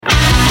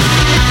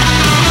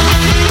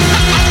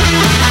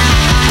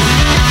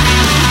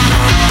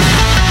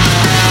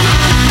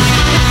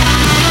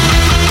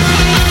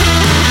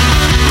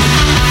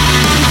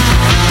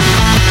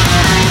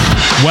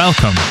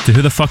Welcome to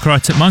Who the Fuck Are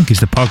Arctic Monkeys,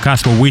 the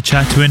podcast where we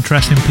chat to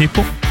interesting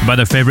people about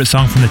their favourite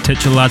song from the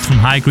titular lads from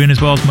High Green, as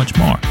well as much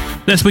more.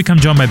 This week I'm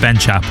joined by Ben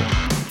Chappell.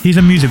 He's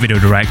a music video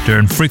director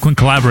and frequent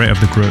collaborator of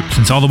the group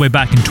since all the way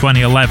back in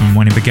 2011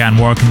 when he began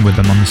working with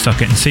them on the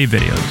Suck It and See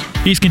videos.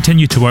 He's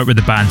continued to work with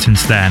the band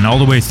since then, all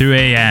the way through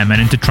AM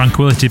and into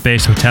Tranquility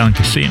Base Hotel and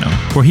Casino,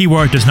 where he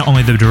worked as not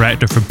only the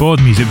director for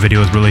both music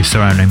videos released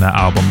surrounding that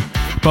album,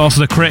 but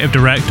also the creative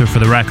director for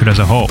the record as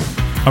a whole.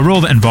 A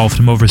role that involved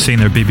him overseeing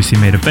their BBC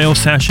Made of Vale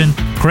session,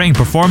 creating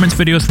performance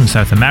videos from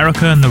South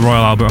America and the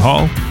Royal Albert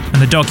Hall,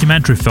 and the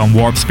documentary film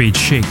Warp Speed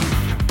Chic.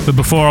 But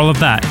before all of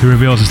that, he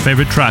reveals his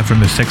favourite track from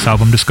his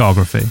 6-album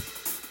discography.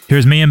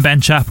 Here's me and Ben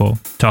Chappell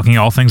talking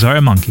all things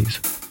Arctic Monkeys.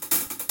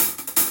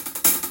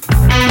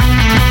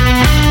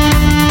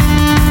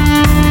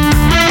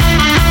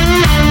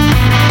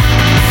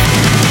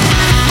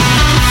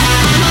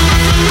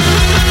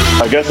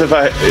 I guess if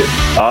I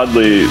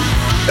oddly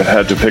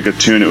had to pick a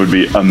tune, it would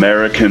be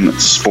American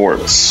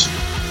Sports.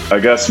 I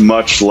guess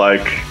much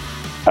like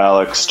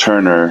Alex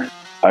Turner,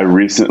 I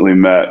recently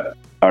met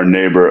our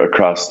neighbor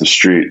across the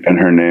street, and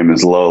her name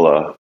is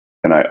Lola.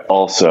 And I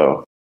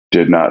also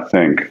did not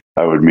think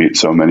I would meet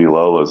so many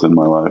Lolas in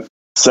my life.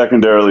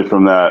 Secondarily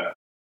from that,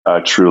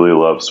 I truly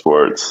love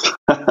sports.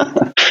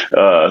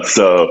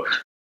 So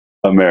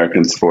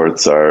American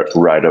Sports are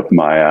right up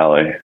my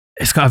alley.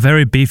 It's got a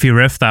very beefy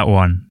riff, that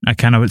one.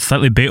 It's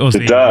slightly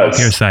Beatles-y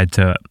rockier side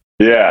to it.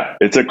 Yeah,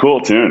 it's a cool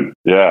tune.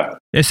 Yeah.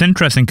 It's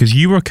interesting because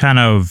you were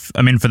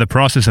for the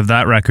process of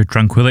that record,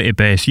 Tranquility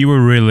Base, you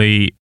were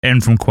really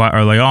in from quite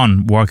early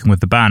on working with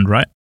the band,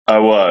 right? I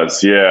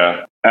was,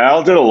 yeah.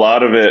 Al did a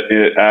lot of it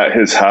at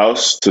his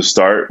house to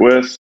start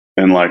with.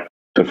 And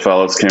the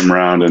fellas came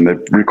around and they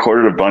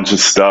recorded a bunch of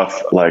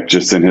stuff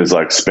just in his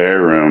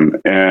spare room.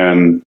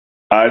 And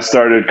I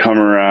started coming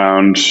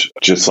around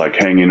just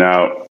hanging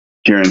out,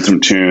 hearing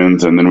some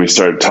tunes. And then we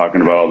started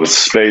talking about all the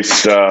space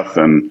stuff.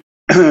 And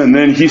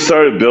then he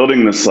started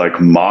building this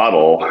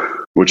model,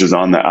 which is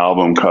on the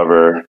album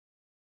cover.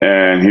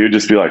 And he would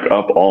just be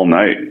up all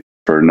night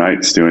for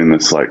nights doing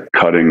this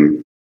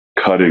cutting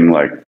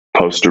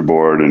poster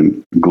board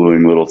and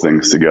gluing little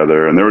things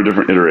together. And there were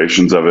different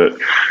iterations of it.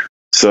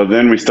 So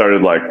then we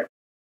started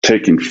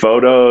taking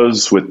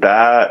photos with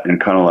that and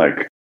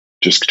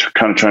just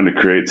trying to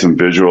create some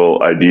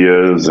visual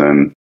ideas.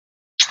 And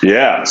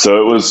yeah,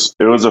 so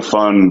it was a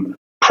fun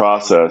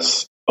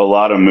process. A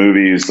lot of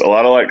movies, a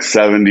lot of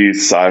 70s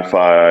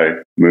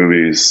sci-fi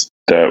movies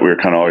that we were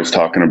kind of always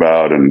talking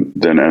about and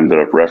then ended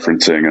up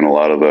referencing, and a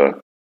lot of the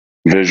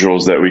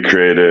visuals that we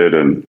created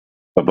and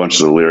a bunch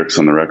of the lyrics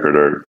on the record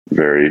are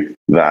very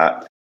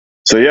that.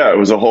 So yeah, it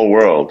was a whole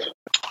world.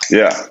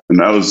 Yeah.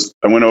 And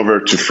I went over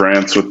to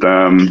France with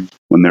them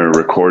when they were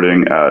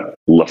recording at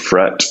La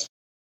Frette.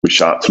 We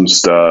shot some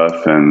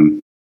stuff and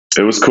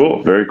it was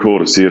cool. Very cool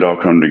to see it all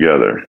come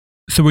together.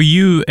 So were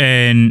you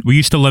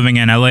still living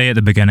in LA at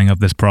the beginning of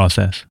this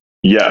process?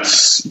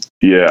 Yes.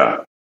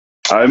 Yeah.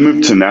 I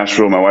moved to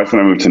Nashville. My wife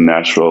and I moved to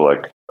Nashville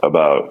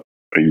about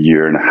a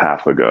year and a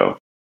half ago.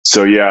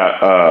 So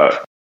yeah,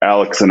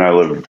 Alex and I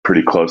live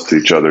pretty close to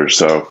each other.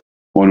 So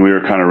when we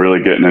were kind of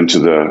really getting into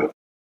the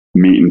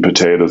meat and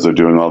potatoes of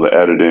doing all the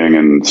editing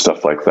and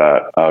stuff like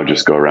that, I would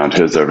just go around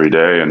his every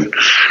day and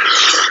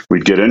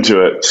we'd get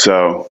into it.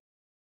 So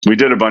we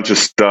did a bunch of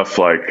stuff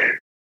it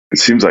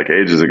seems like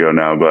ages ago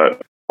now, but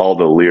all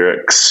the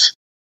lyrics,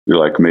 we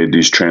made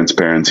these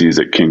transparencies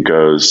at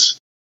Kinko's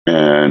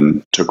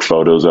and took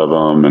photos of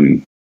them,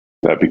 and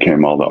that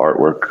became all the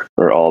artwork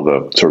or all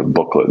the sort of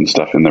booklet and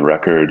stuff in the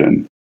record.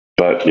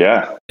 But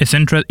yeah, it's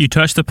interesting. You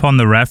touched upon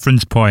the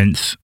reference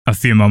points a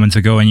few moments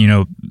ago, and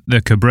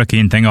the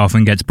Kubrickian thing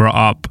often gets brought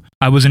up.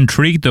 I was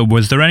intrigued though.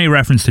 Was there any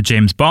reference to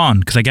James Bond?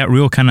 Because I get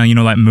real kind of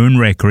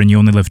Moonraker and You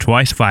Only Live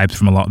Twice vibes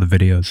from a lot of the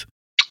videos.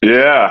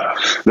 Yeah,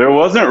 there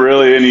wasn't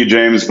really any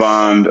James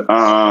Bond.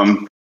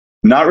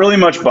 Not really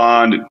much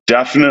Bond.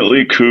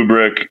 Definitely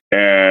Kubrick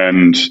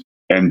and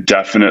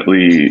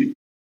definitely,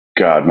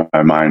 God,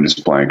 my mind is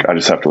blank. I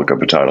just have to look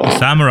up a title.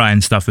 Samurai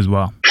and stuff as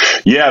well.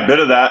 Yeah, a bit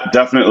of that.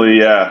 Definitely,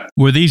 yeah.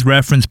 Were these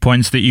reference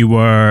points that you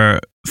were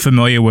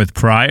familiar with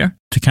prior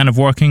to kind of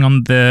working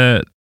on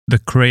the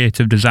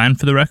creative design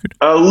for the record?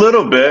 A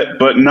little bit,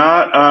 but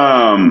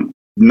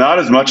not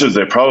as much as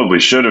they probably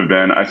should have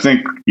been. I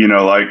think,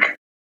 like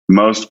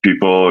most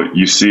people,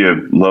 you see a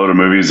load of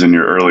movies in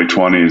your early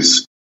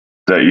 20s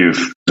that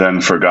you've then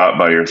forgot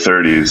by your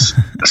 30s.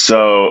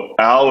 So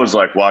Al was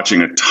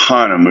watching a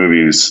ton of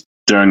movies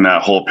during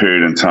that whole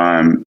period in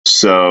time.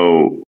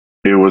 So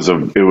it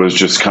was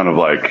just kind of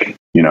hey,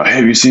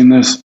 have you seen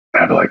this?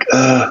 I'd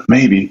be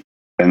maybe.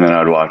 And then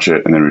I'd watch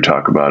it and then we'd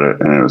talk about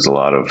it. And it was a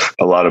lot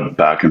of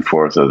back and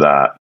forth of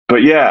that.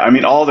 But yeah,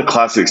 all the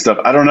classic stuff,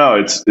 I don't know.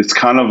 It's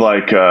kind of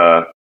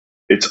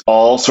it's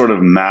all sort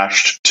of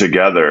mashed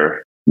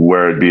together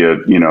where it'd be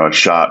a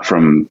shot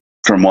from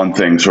one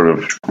thing sort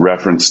of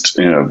referenced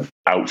in an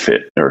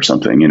outfit or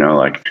something,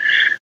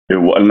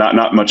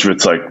 not much of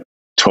it's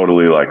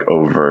totally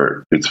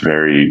overt. It's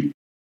very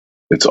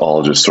it's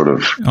all just sort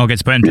of all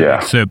gets put into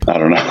like soup. I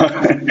don't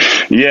know.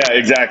 Yeah,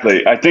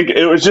 exactly. I think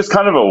it was just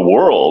kind of a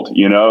world,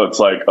 it's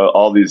like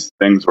all these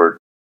things were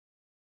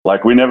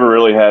like, we never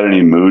really had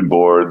any mood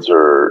boards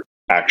or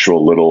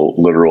actual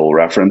literal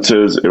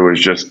references. It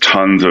was just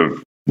tons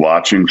of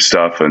watching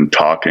stuff and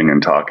talking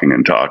and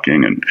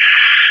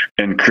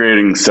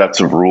creating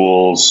sets of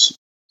rules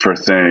for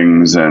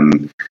things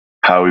and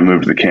how we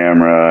moved the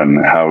camera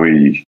and how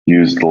we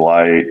used the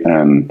light.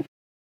 And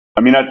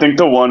I mean, I think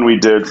the one we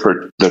did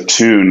for the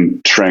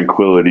tune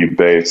Tranquility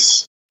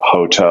Base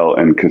Hotel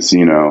and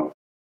Casino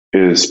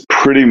is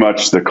pretty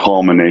much the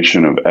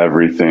culmination of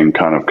everything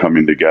kind of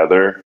coming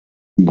together.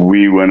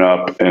 We went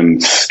up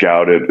and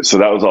scouted. So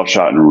that was all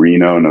shot in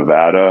Reno,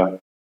 Nevada,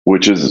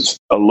 which is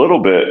a little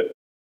bit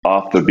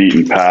off the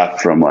beaten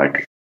path from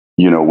like,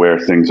 where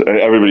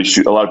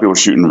a lot of people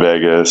shoot in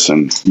Vegas,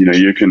 and,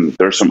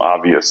 there's some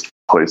obvious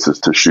places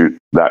to shoot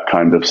that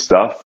kind of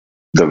stuff,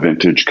 the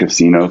vintage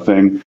casino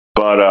thing.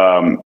 But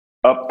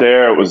up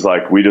there, it was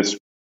like, we just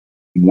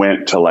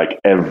went to like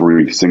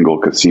every single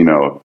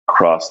casino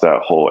across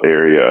that whole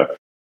area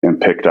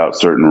and picked out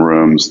certain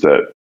rooms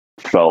that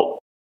felt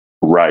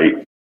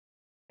right.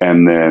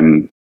 And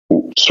then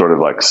sort of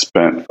like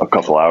spent a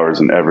couple hours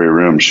in every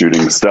room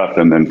shooting stuff,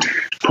 and then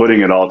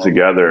putting it all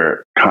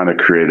together kind of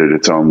created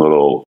its own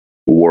little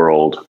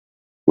world,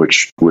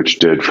 which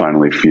did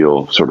finally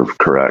feel sort of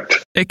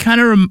correct. It kind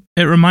of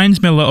it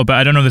reminds me a little bit,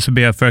 I don't know if this would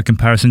be a fair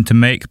comparison to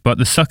make, but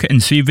the Suck It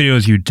and See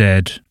videos you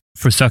did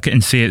for Suck It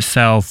and See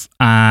itself,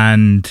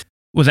 and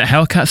was it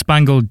Hellcat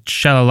Spangled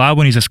Shalala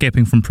when he's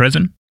escaping from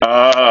prison?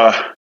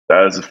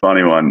 That is a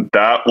funny one.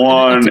 That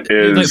one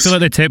I feel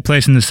like they take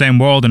place in the same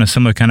world in a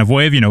similar kind of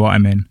way, if you know what I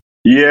mean.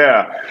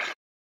 Yeah.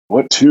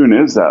 What tune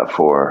is that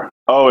for?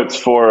 Oh, it's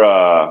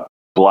for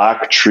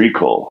Black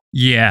Treacle.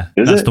 Yeah,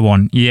 that's the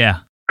one. Yeah.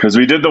 Because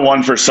we did the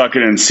one for Suck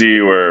It and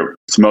See where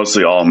it's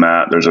mostly all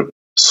Matt. There's a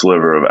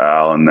sliver of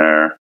Al in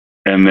there.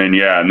 And then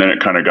it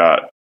kind of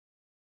got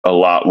a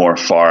lot more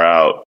far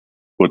out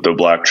with the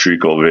Black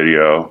Treacle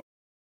video.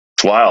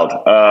 It's wild.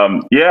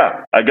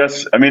 I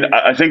guess,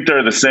 I think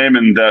they're the same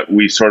in that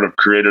we sort of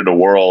created a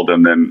world,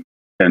 and then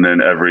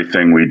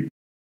everything we,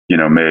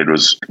 made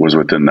was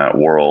within that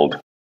world.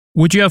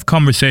 Would you have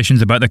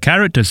conversations about the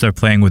characters they're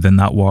playing within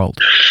that world?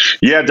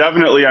 Yeah,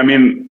 definitely. I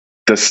mean,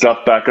 the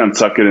stuff back on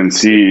Suck It and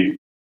See,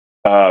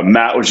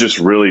 Matt was just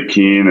really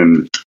keen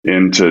and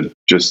into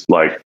just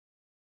like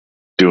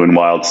doing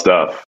wild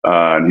stuff.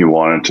 And he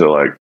wanted to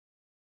like,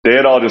 they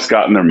had all just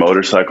gotten their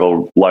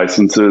motorcycle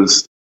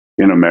licenses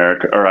in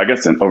America, or I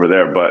guess over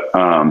there. But,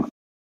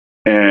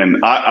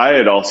 and I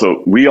had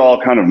also, we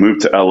all kind of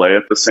moved to LA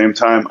at the same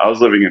time. I was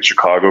living in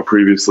Chicago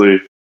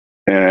previously.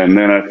 And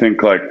then I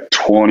think like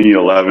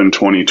 2011,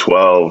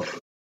 2012,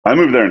 I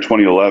moved there in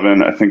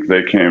 2011. I think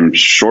they came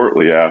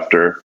shortly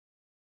after,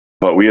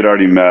 but we had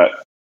already met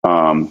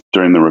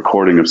during the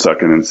recording of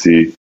Suck It and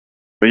See.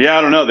 But yeah,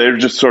 I don't know. They were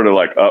just sort of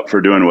like up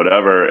for doing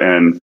whatever,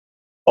 and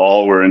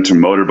all were into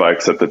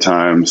motorbikes at the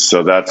time.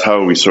 So that's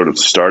how we sort of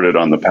started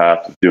on the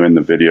path of doing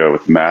the video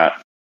with Matt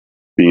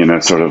being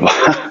a sort of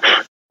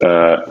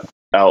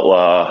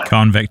outlaw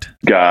convict.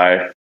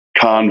 Yeah.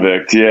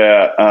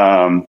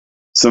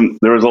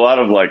 There was a lot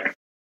of like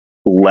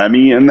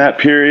Lemmy in that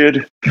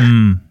period.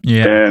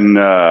 Yeah. And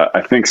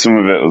I think some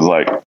of it was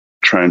like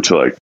trying to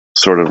like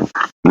sort of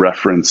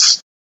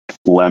reference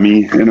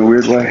Lemmy in a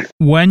weird way.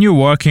 When you're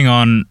working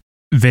on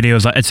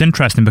videos, it's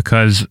interesting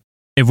because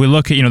if we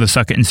look at, the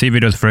Suck It and See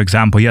videos, for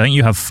example, I think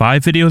you have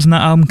 5 videos in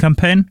that album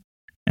campaign.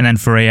 And then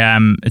for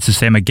AM, it's the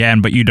same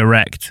again, but you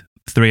direct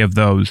 3 of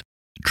those.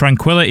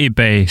 Tranquility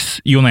Base,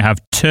 you only have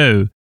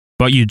 2.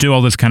 But you do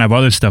all this kind of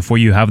other stuff where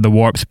you have the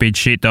Warp Speed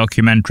Sheet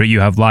documentary,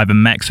 you have Live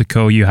in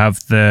Mexico, you have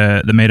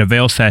the Maida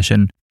Vale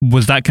session.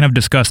 Was that kind of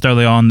discussed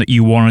early on that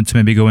you wanted to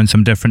maybe go in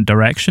some different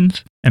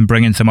directions and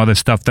bring in some other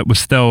stuff that was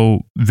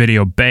still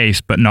video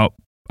based, but not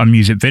a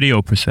music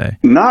video per se?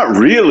 Not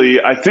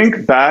really. I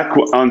think back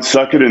on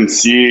Suck It and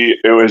See,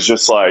 it was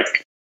just like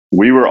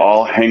we were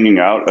all hanging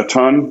out a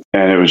ton,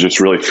 and it was just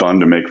really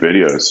fun to make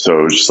videos. So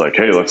it was just like,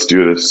 hey, let's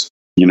do this,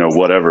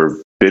 whatever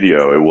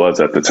video it was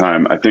at the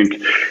time. I think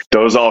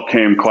those all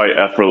came quite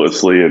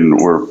effortlessly and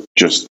were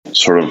just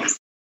sort of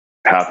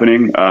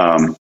happening.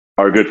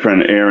 Our good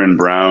friend Aaron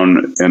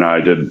Brown and I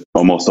did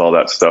almost all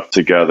that stuff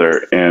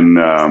together,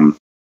 and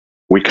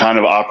we kind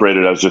of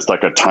operated as just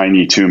like a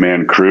tiny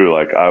 2-man crew.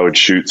 Like I would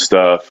shoot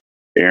stuff,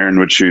 Aaron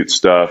would shoot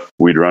stuff,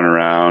 we'd run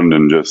around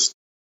and just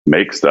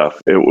make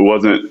stuff. It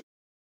wasn't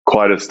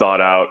quite as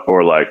thought out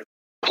or like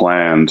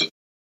planned.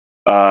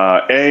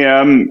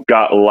 AM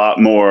got a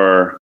lot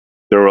more.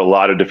 There were a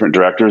lot of different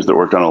directors that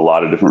worked on a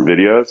lot of different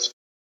videos.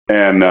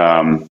 And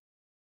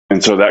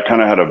so that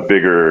kind of had a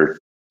bigger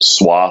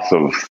swath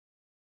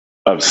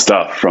of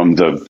stuff, from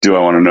the Do I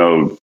Want to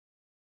Know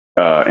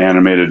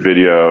animated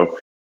video.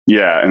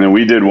 Yeah. And then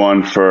we did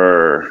one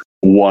for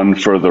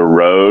the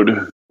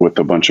road with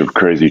a bunch of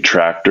crazy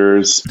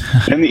tractors.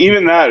 And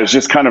even that is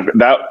just kind of,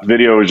 that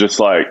video was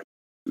just like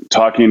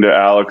talking to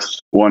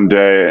Alex one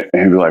day,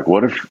 and he'd be like,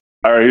 what if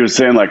or he was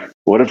saying like,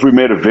 what if we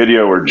made a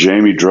video where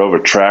Jamie drove a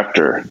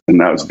tractor? And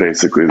that was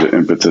basically the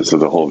impetus of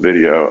the whole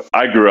video.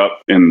 I grew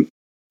up in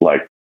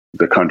like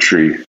the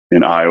country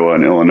in Iowa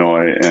and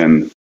Illinois,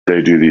 and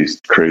they do these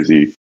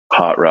crazy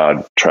hot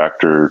rod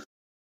tractor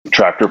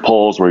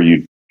pulls where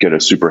you get a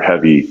super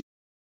heavy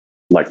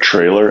like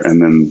trailer,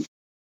 and then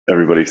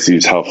everybody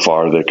sees how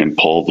far they can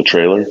pull the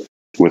trailer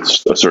with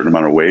a certain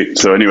amount of weight.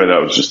 So anyway,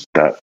 that was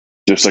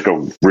just like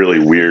a really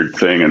weird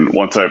thing. And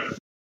once I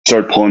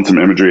started pulling some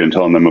imagery and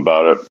telling them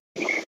about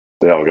it,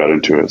 they all got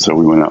into it. So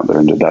we went out there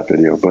and did that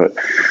video. But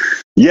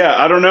yeah,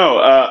 I don't know.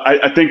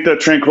 I think the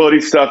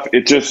Tranquility stuff,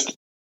 it just,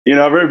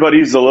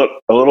 everybody's a little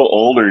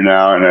older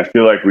now. And I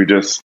feel like we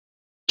just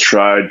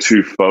tried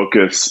to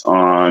focus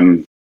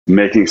on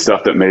making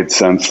stuff that made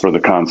sense for the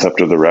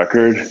concept of the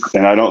record.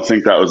 And I don't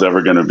think that was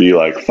ever going to be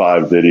like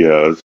 5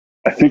 videos.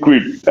 I think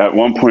at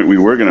one point we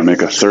were going to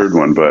make a third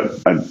one,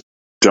 but I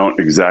don't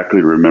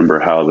exactly remember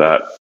how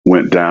that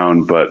went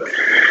down. But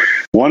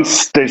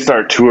once they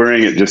start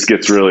touring, it just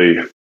gets really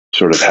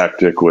sort of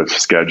hectic with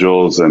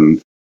schedules,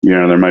 and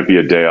there might be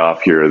a day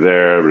off here or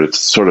there, but it's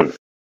sort of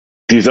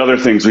these other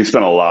things we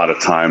spent a lot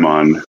of time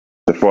on.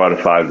 The 4 out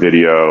of 5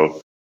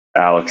 video,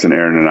 Alex and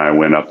Aaron and I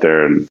went up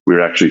there, and we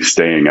were actually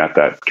staying at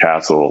that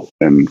castle,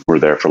 and we're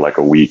there for like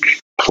a week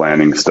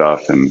planning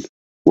stuff and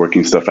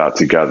working stuff out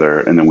together.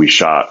 And then we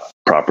shot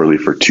properly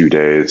for 2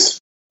 days.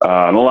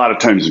 And a lot of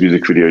times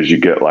music videos, you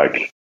get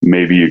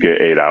maybe you get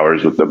 8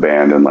 hours with the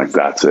band and like,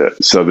 that's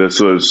it. So this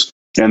was,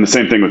 and the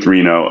same thing with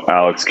Reno.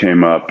 Alex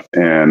came up,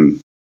 and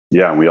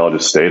we all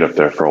just stayed up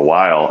there for a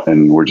while,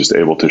 and we're just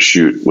able to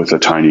shoot with a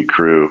tiny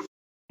crew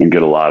and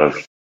get a lot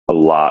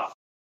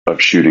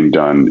of shooting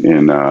done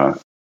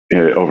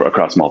over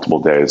across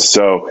multiple days.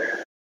 So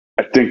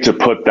I think to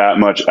put that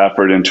much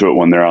effort into it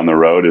when they're on the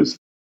road is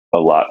a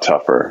lot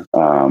tougher,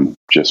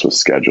 just with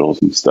schedules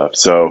and stuff.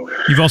 So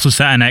you've also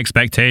set an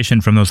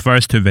expectation from those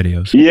first 2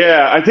 videos.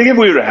 Yeah, I think if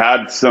we would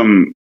have had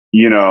some,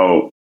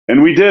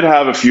 and we did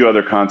have a few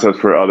other concepts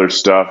for other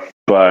stuff,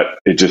 but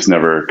it just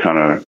never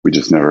we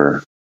just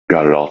never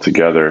got it all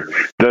together.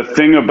 The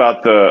thing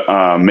about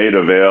the Maid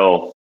of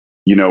Vale,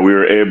 we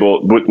were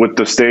able, with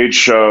the stage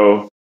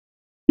show,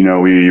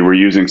 we were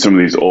using some of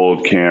these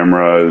old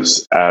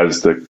cameras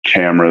as the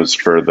cameras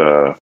for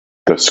the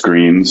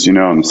screens,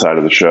 on the side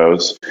of the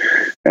shows.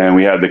 And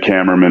we had the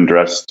cameramen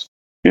dressed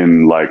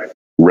in like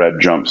red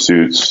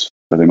jumpsuits,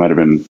 or they might have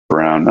been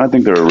brown. I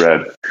think they were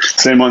red.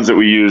 Same ones that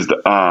we used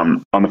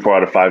on the 4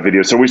 out of 5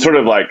 video. So we sort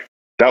of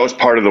that was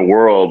part of the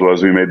world,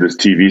 was we made this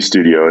TV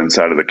studio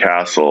inside of the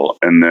castle.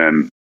 And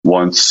then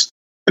once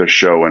the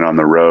show went on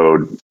the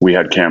road, we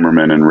had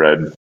cameramen in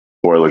red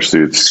boiler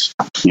suits,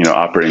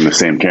 operating the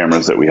same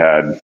cameras that we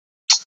had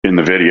in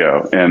the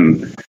video.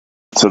 And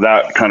so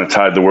that kind of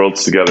tied the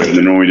worlds together. And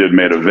then when we did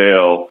Maid of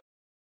Vale,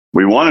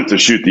 we wanted to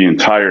shoot the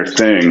entire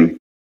thing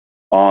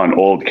on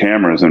old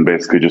cameras and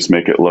basically just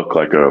make it look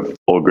like a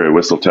old gray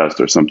whistle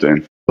test or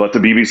something. But the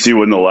BBC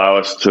wouldn't allow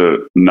us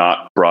to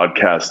not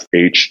broadcast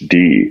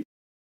HD.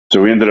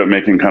 So we ended up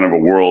making kind of a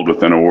world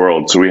within a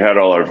world. So we had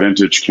all our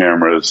vintage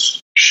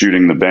cameras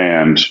shooting the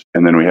band,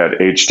 and then we had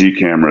HD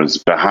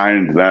cameras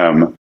behind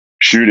them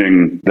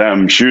shooting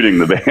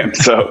the band.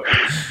 So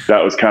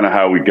that was kind of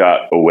how we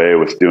got away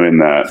with doing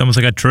that. It's almost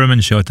like a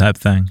Truman Show type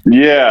thing.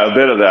 Yeah, a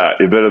bit of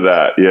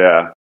that.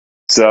 Yeah.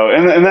 So,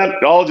 and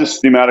that all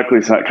just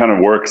thematically kind of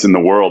works in the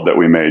world that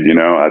we made,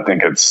 I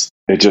think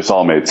it just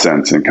all made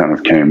sense and kind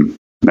of came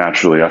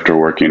naturally after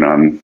working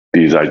on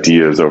these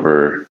ideas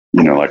over,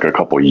 like a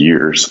couple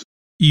years.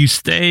 You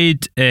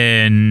stayed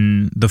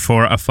in the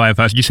 4 out of 5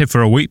 house. Did you say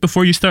for a week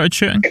before you started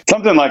shooting?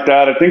 Something like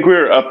that. I think we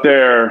were up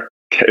there.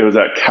 It was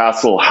at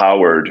Castle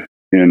Howard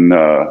in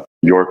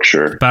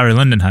Yorkshire. Barry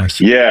Lyndon House.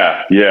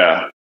 Yeah.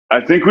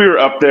 I think we were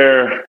up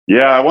there.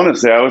 Yeah, I want to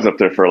say I was up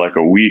there for like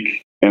a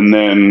week. And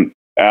then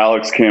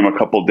Alex came a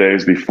couple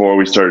days before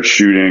we started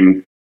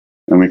shooting,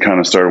 and we kind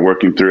of started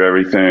working through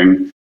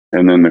everything.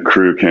 And then the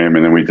crew came,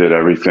 and then we did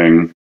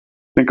everything,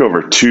 I think,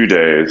 over 2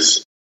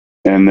 days.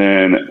 And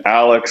then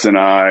Alex and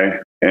I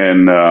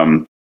and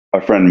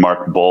our friend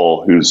Mark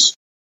Bull, who's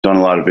done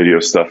a lot of video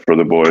stuff for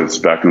the boys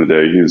back in the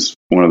day. He's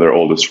one of their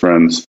oldest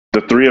friends.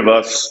 The 3 of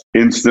us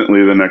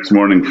instantly the next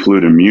morning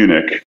flew to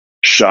Munich,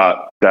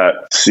 shot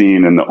that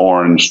scene in the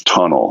Orange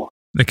Tunnel.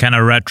 The kind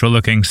of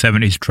retro-looking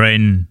 70s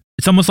train.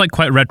 It's almost like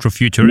quite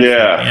retro-futuristic.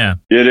 Yeah,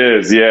 it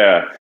is,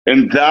 yeah.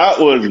 And that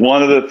was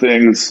one of the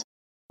things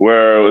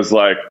where it was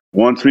like,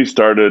 once we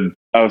started,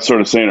 I was sort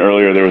of saying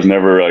earlier, there was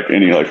never like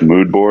any like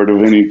mood board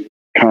of any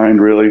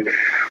kind, really.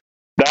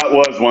 That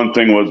was one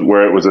thing, was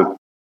where it was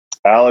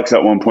Alex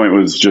at one point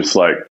was just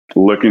like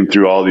looking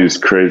through all these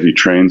crazy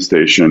train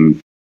station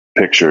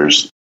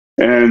pictures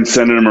and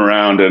sending them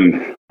around.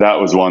 And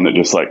that was one that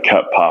just like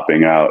kept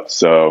popping out.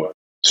 So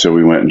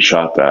we went and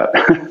shot that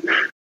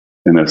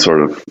in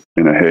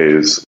a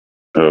haze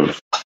of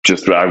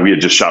just, we had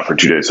just shot for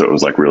 2 days. So it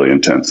was like really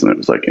intense, and it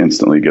was like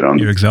instantly get on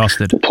You're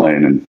exhausted. the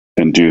plane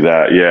and do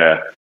that.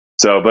 Yeah.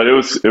 So, but it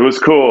was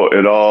cool.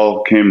 It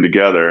all came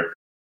together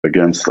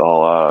against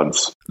all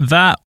odds.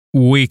 That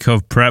week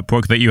of prep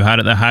work that you had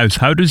at the house,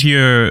 how does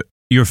your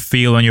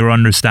feel and your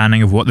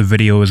understanding of what the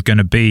video is going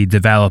to be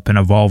develop and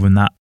evolve in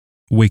that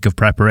week of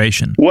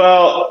preparation?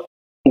 Well,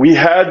 we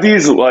had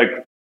these like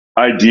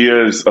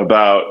ideas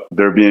about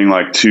there being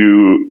like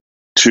two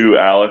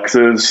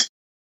Alexes,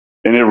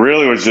 and it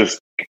really was just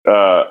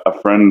a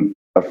friend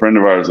of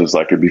ours was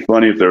like, it'd be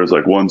funny if there was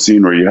like one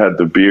scene where you had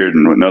the beard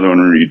and another one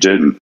where you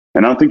didn't.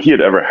 And I don't think he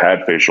had ever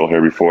had facial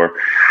hair before.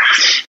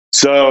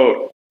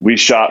 So we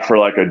shot for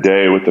like a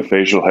day with the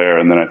facial hair,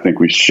 and then I think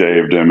we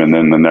shaved him, and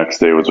then the next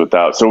day was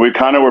without. So we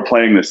kind of were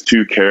playing this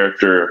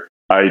 2-character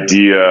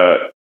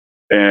idea,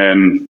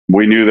 and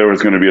we knew there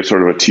was going to be a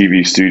sort of a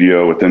TV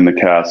studio within the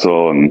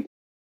castle, and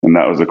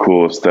that was a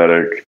cool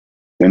aesthetic.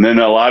 And then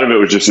a lot of it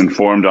was just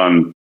informed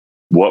on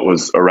what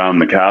was around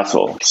the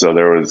castle. So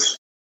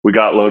we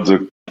got loads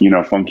of,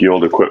 funky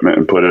old equipment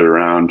and put it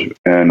around,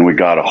 and we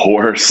got a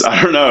horse.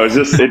 I don't know.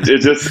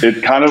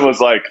 It kind of was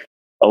like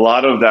a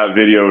lot of that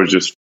video was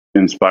just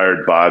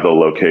inspired by the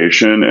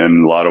location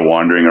and a lot of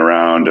wandering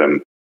around.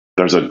 And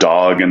there's a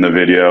dog in the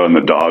video, and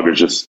the dog is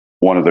just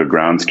one of the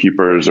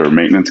groundskeepers or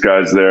maintenance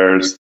guys there.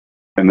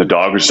 And the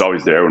dog was just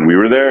always there when we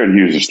were there, and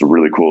he was just a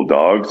really cool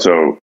dog.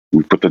 So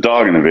we put the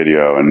dog in the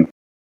video, and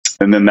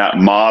then that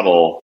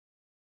model,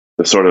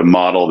 the sort of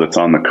model that's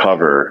on the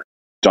cover,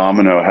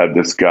 Domino had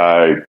this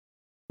guy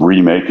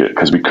remake it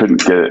because we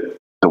couldn't get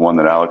the one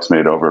that Alex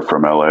made over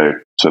from LA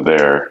to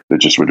there. It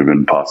just would have been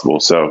impossible.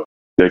 So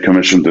they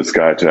commissioned this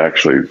guy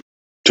to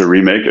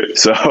remake it.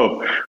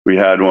 So we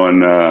had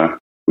one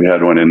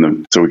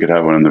so we could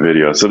have one in the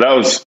video. So that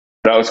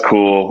was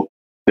cool.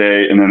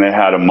 And then they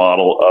had a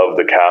model of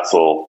the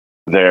castle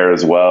there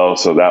as well.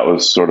 So that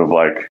was sort of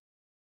like,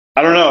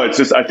 I don't know. It's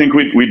just, I think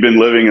we'd been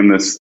living in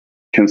this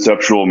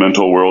conceptual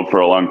mental world for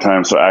a long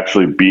time. So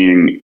actually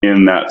being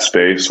in that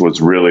space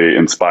was really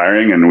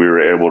inspiring, and we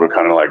were able to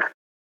kind of like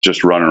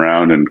just run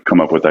around and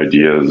come up with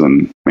ideas.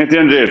 And at the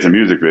end of the day, it's a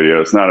music video.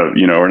 It's not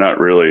we're not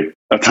really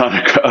a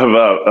ton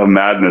of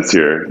madness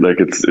here. Like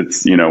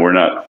it's we're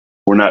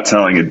not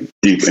telling a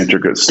deep,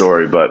 intricate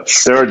story, but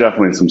there are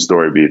definitely some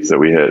story beats that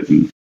we hit.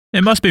 And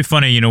it must be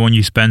funny, when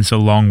you spend so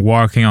long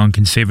working on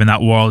conceiving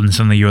that world and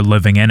suddenly you're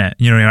living in it.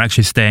 You're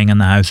actually staying in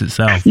the house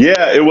itself.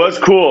 Yeah, it was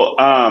cool.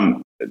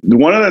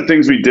 One of the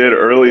things we did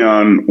early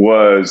on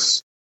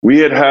was we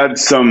had a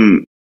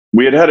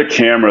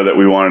camera that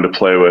we wanted to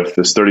play with,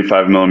 this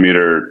 35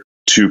 millimeter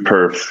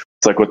 2-perf.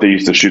 It's like what they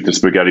used to shoot the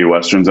spaghetti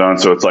westerns on.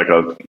 So it's like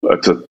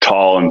it's a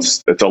tall and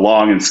it's a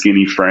long and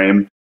skinny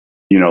frame,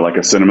 like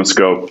a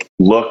CinemaScope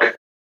look,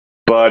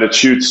 but it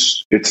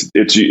just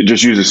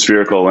uses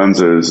spherical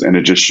lenses, and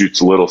it just shoots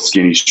little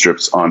skinny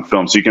strips on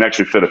film. So you can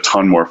actually fit a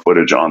ton more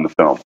footage on the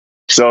film.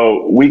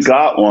 So we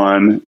got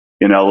one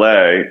in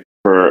LA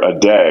for a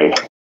day.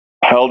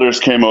 Helders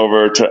came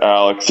over to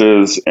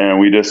Alex's, and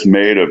we just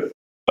made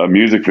a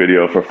music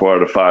video for 4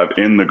 out of 5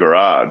 in the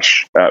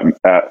garage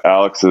at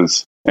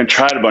Alex's, and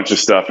tried a bunch of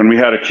stuff. And we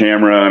had a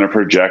camera and a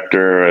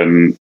projector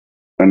and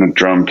a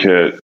drum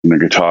kit and a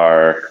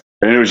guitar.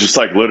 And it was just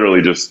like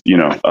literally just,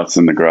 us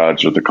in the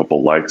garage with a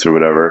couple lights or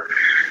whatever.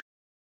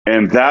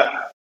 And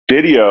that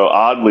video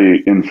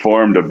oddly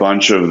informed a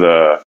bunch of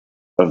the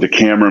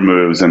camera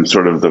moves and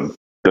sort of the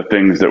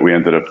things that we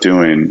ended up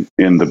doing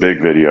in the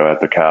big video at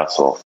the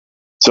castle.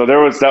 So that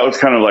was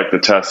kind of like the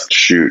test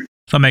shoot.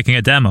 So making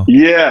a demo.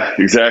 Yeah,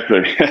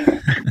 exactly.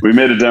 We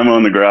made a demo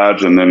in the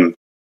garage, and then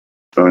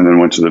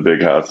went to the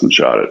big house and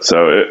shot it.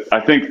 So I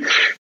think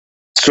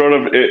sort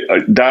of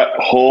that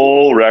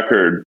whole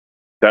record,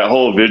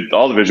 all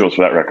the visuals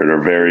for that record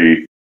are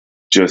very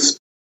just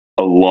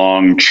a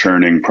long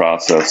churning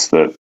process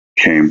that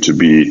came to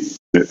be.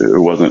 It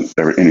wasn't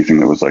anything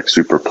that was like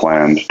super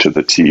planned to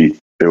the T.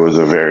 It was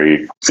a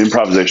very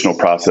improvisational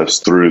process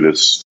through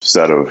this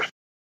set of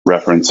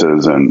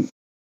references and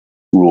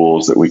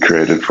rules that we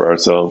created for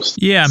ourselves.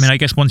 Yeah, I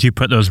guess once you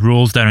put those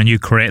rules down and you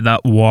create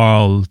that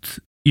world,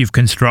 you've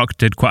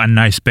constructed quite a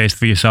nice space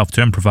for yourself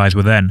to improvise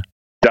within.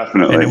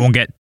 Definitely. And it won't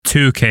get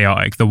too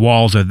chaotic. The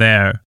walls are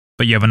there,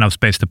 but you have enough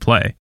space to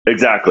play.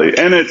 Exactly.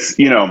 And it's,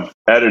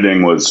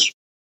 editing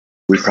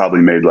we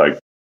probably made like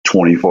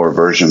 24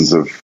 versions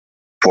of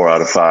 4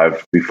 out of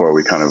 5 before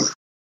we kind of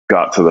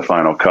got to the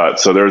final cut.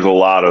 So there's a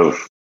lot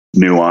of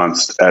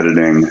nuanced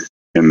editing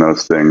in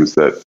those things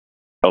that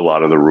a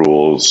lot of the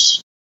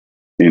rules,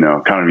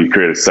 kind of you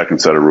create a second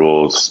set of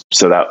rules.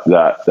 So that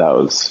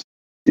was,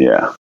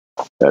 yeah.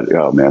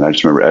 Oh man, I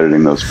just remember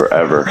editing those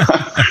forever.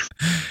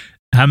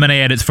 How many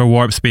edits for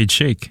Warp Speed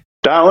Chic?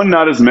 That one,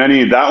 not as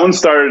many. That one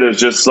started as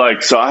just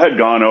like, so I had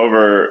gone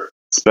over,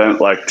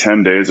 spent like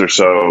 10 days or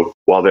so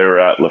while they were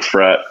at La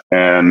Frette,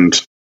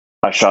 and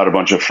I shot a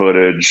bunch of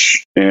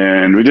footage,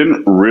 and we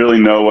didn't really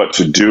know what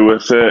to do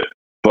with it.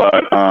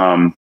 But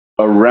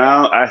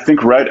I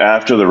think right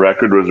after the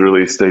record was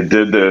released, they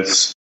did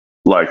this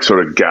like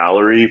sort of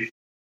gallery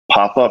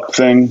pop-up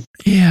thing.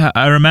 Yeah,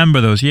 I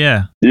remember those,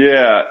 yeah.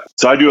 Yeah,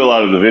 so I do a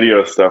lot of the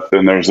video stuff,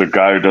 and there's a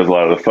guy who does a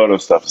lot of the photo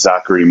stuff,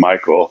 Zachary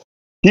Michael.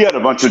 He had a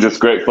bunch of just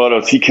great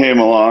photos. He came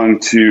along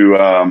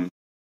to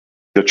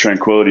the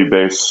Tranquility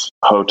Base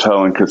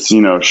Hotel and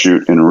Casino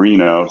shoot in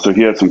Reno. So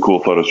he had some cool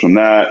photos from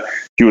that.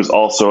 He was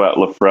also at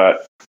La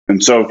Frette.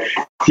 And so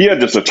he had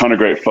just a ton of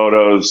great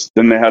photos.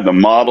 Then they had the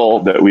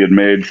model that we had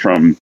made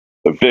from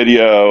the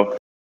video.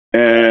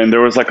 And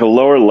there was like a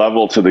lower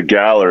level to the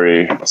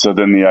gallery. So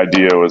then the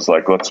idea was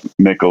like, let's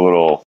make a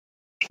little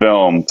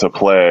film to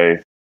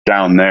play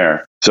down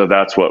there. So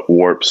that's what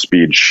Warp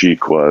Speed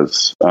Chic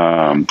was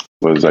I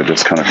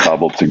just kind of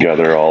cobbled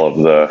together all of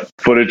the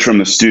footage from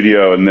the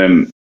studio. And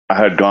then I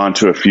had gone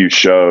to a few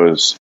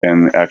shows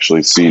and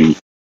actually seen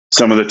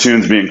some of the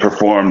tunes being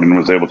performed and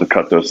was able to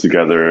cut those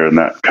together. And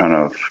that kind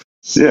of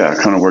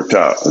worked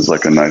out as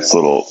like a nice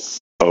little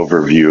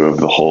overview of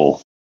the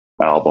whole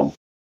album.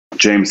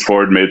 James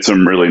Ford made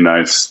some really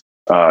nice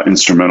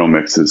instrumental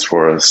mixes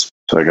for us.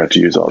 So I got to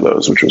use all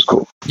those, which was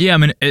cool. Yeah, I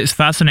mean, it's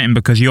fascinating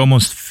because you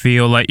almost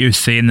feel like you're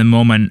seeing the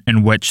moment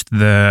in which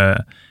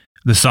the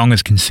song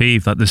is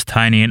conceived, like this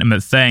tiny,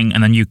 intimate thing,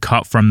 and then you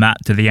cut from that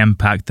to the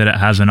impact that it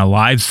has in a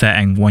live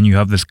setting when you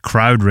have this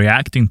crowd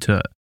reacting to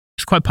it.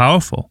 It's quite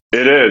powerful.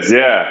 It is,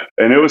 yeah.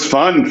 And it was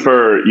fun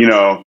for,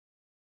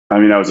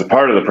 I was a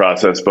part of the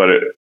process, but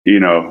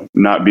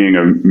not being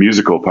a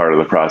musical part of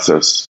the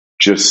process,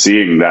 just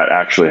seeing that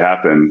actually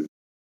happen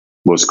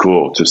was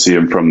cool. To see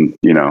him from,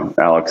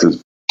 Alex's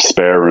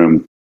spare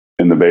room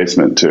in the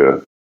basement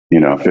to,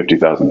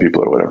 50,000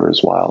 people or whatever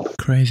is wild.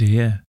 Crazy,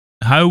 yeah.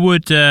 How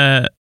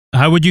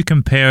would you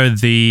compare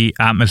the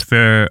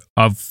atmosphere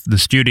of the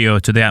studio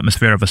to the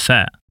atmosphere of a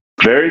set?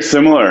 Very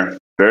similar.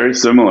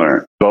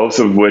 Both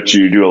of which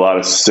you do a lot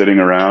of sitting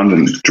around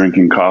and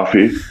drinking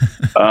coffee.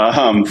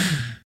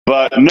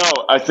 But no,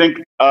 I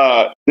think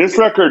this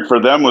record for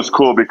them was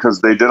cool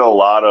because they did a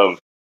lot of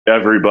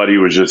everybody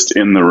was just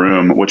in the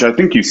room, which I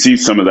think you see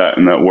some of that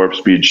in that Warp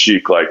Speed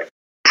Chic. Like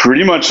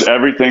pretty much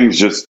everything's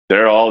just,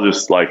 they're all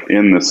just like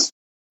in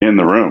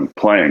the room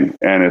playing,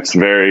 and it's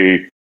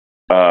very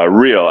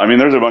real. I mean,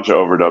 there's a bunch of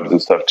overdubs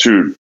and stuff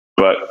too,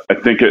 but I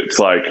think it's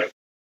like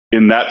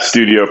in that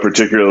studio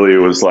particularly, it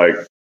was like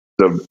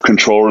the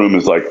control room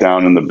is like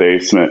down in the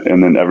basement,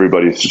 and then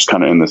everybody's just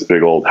kind of in this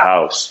big old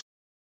house.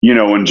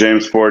 When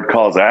James Ford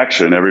calls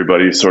action,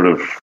 everybody sort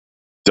of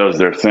does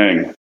their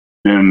thing.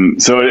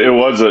 And so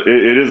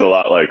it is a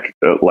lot like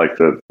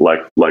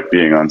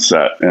being on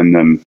set, and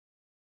then,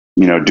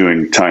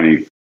 doing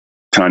tiny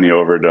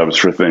overdubs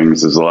for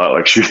things is a lot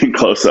like shooting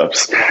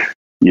close-ups,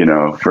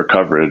 for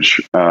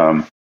coverage.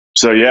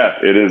 So yeah,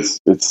 it is.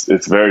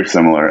 It's very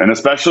similar, and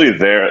especially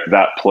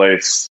that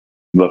place,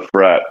 La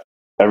Frette,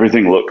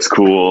 everything looks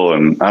cool,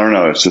 and I don't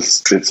know. It's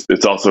just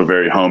it's also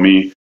very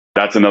homey.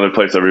 That's another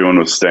place everyone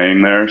was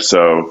staying there,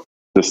 so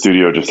the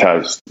studio just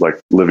has like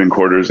living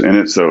quarters in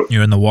it. So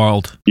you're in the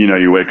world.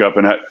 You wake up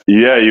and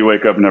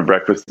have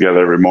breakfast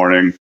together every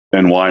morning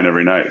and wine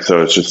every night.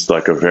 So it's just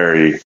like a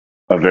very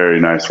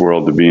nice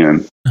world to be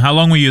in. How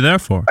long were you there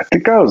for? I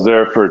think I was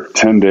there for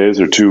 10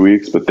 days or 2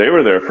 weeks, but they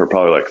were there for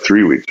probably like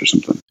 3 weeks or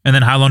something. And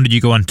then how long did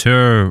you go on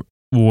tour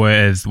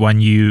with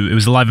it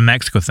was a Live in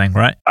Mexico thing,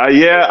 right?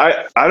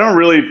 I don't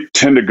really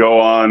tend to go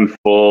on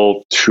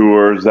full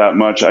tours that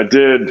much. I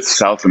did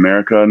South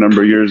America a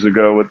number of years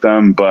ago with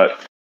them, but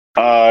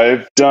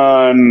I've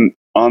done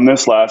on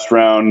this last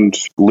round,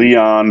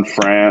 Lyon,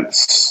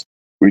 France.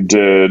 We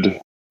did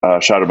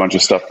shot a bunch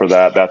of stuff for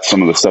that. That's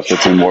some of the stuff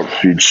that's in Warp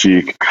Speed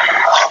Chic.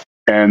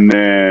 And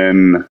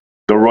then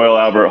the Royal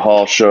Albert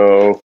Hall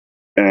show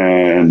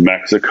and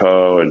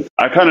Mexico. And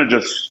I kind of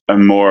just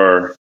am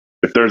more,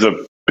 if there's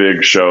a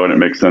big show and it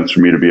makes sense for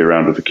me to be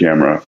around with the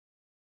camera,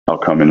 I'll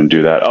come in and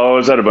do that. I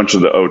was at a bunch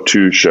of the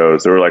O2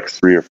 shows. There were like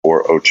 3 or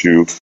 4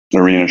 O2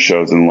 arena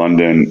shows in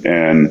London,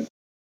 and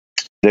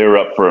they were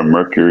up for a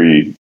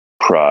Mercury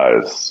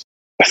prize.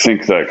 I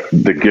think that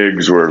the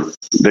gigs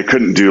they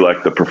couldn't do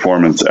like the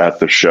performance at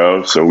the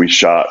show. So we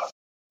shot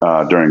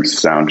during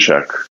sound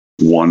check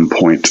 1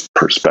 point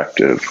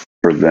perspective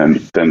for then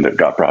that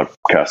got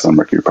broadcast on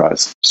Mercury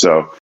Prize.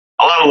 So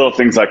a lot of little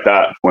things like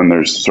that when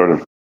there's sort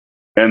of,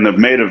 and the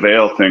Maida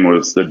Vale thing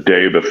was the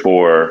day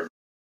before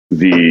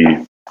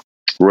the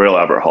Royal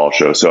Albert Hall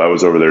show. So I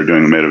was over there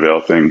doing the Maida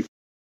Vale thing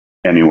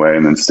anyway,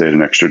 and then stayed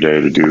an extra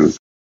day to do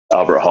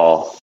Albert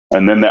Hall.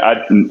 And then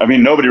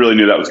nobody really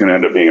knew that was going to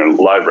end up being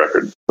a live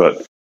record,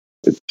 but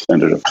it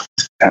ended up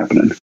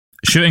happening.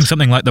 Shooting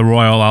something like the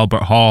Royal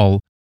Albert Hall,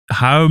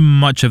 how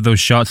much of those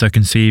shots are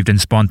conceived in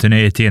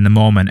spontaneity in the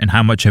moment, and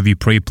how much have you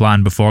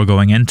pre-planned before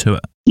going into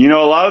it? A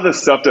lot of the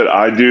stuff that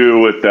I do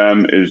with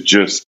them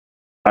is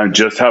I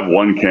just have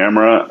one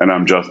camera and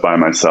I'm just by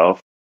myself.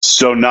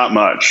 So not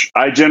much.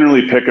 I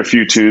generally pick a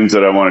few tunes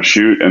that I want to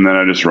shoot, and then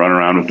I just run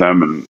around with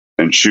them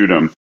and shoot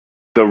them.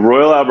 The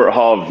Royal Albert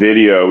Hall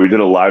video, we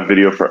did a live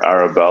video for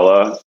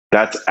Arabella.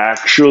 That's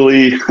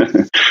actually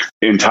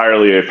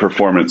entirely a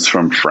performance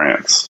from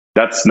France.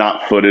 That's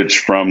not footage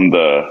from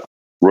the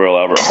Royal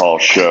Albert Hall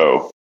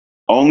show.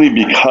 Only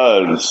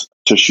because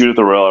to shoot at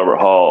the Royal Albert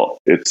Hall,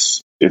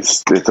 it's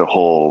a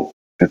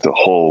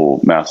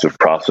whole massive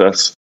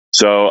process.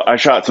 So I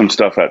shot some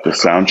stuff at the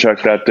sound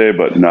check that day,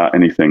 but not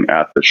anything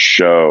at the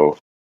show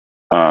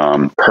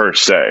per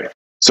se.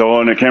 So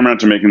when it came around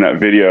to making that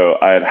video,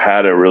 I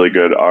had a really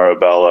good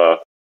Arabella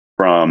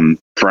from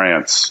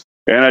France.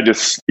 And I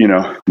just,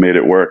 made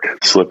it work,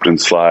 slipped and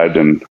slide.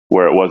 And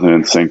where it wasn't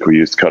in sync, we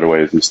used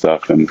cutaways and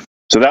stuff. And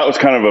so that was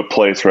kind of a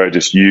place where I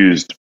just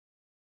used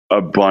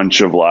a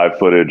bunch of live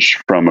footage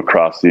from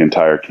across the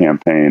entire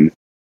campaign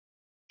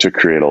to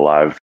create a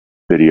live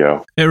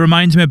video. It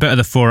reminds me a bit of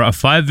the 4 out of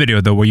 5 video,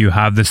 though, where you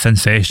have the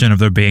sensation of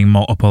there being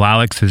multiple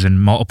Alexes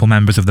and multiple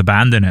members of the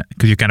band in it,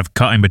 because you're kind of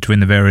cutting between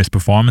the various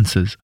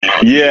performances.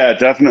 Yeah,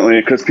 definitely.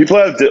 Because people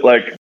have,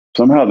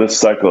 somehow this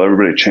cycle,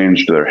 everybody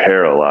changed their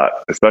hair a lot,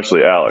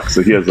 especially Alex.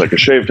 So he has a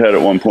shaved head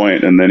at one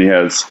point, and then he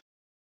has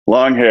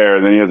long hair,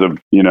 and then he has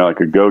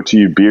a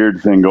goatee beard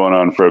thing going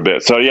on for a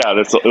bit. So yeah, it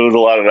was a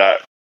lot of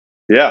that.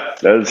 Yeah,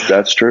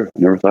 that's true. I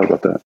never thought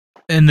about that.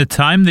 In the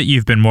time that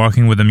you've been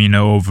working with them,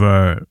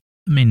 over,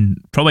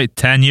 probably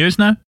 10 years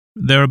now,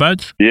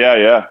 thereabouts?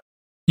 Yeah.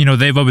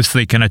 They've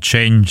obviously kind of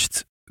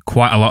changed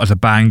quite a lot as a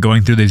band,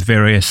 going through these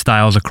various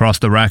styles across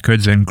the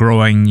records and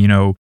growing,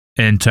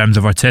 in terms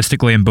of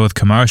artistically and both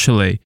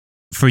commercially.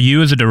 For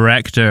you as a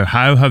director,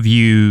 how have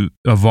you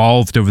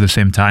evolved over the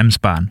same time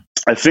span?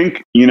 I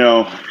think,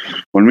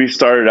 when we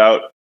started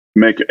out,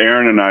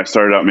 Aaron and I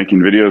started out making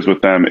videos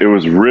with them, it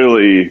was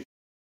really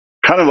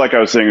kind of like I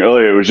was saying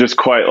earlier, it was just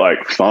quite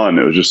fun.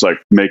 It was just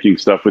making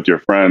stuff with your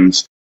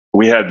friends.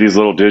 We had these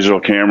little digital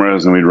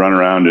cameras and we'd run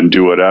around and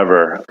do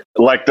whatever.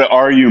 The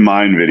Are You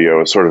Mine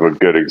video is sort of a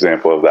good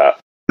example of that.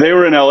 They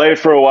were in LA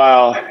for a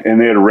while and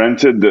they had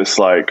rented this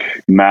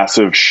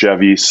massive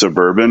Chevy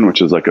Suburban,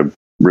 which is a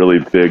really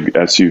big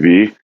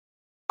SUV.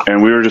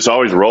 And we were just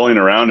always rolling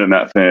around in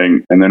that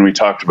thing. And then we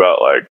talked about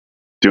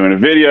doing a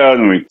video,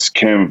 and we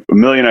came a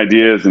million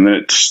ideas. And then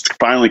it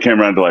finally came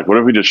around to what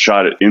if we just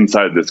shot it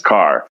inside this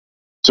car?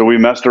 So we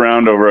messed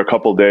around over a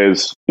couple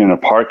days in a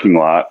parking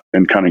lot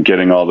and kind of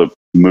getting all the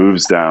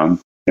moves down,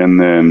 and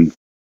then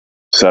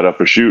set up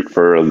a shoot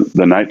for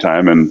the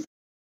nighttime. And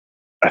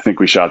I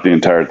think we shot the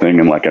entire thing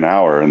in an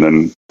hour and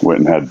then went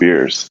and had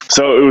beers.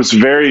 So it was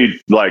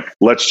very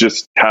let's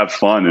just have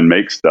fun and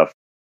make stuff.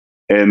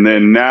 And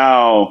then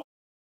now,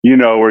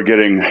 we're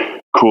getting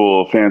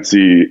cool,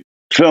 fancy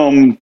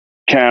film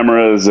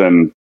cameras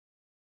and,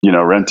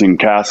 renting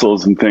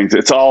castles and things.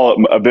 It's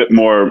all a bit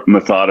more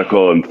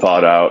methodical and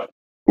thought out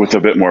with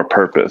a bit more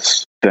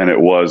purpose than it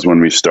was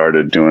when we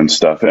started doing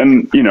stuff.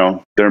 And,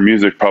 their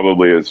music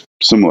probably is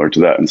similar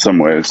to that in some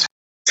ways.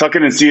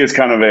 Suckin' and See is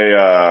kind of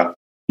a,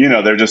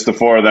 they're just the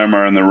 4 of them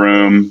are in the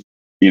room.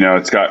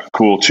 It's got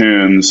cool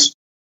tunes,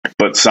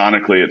 but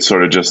sonically it's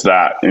sort of just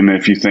that. And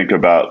if you think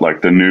about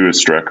the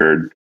newest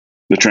record,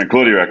 the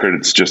Tranquility record,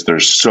 it's just,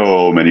 there's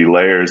so many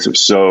layers of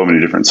so many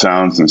different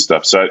sounds and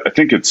stuff. So I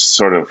think it's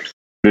sort of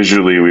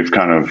visually, we've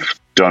kind of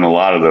done a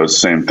lot of those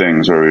same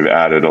things where we've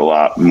added a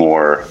lot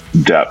more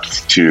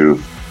depth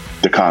to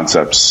the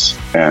concepts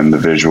and the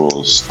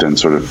visuals than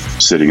sort of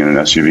sitting in an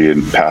SUV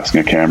and passing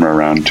a camera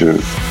around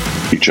to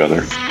each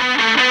other.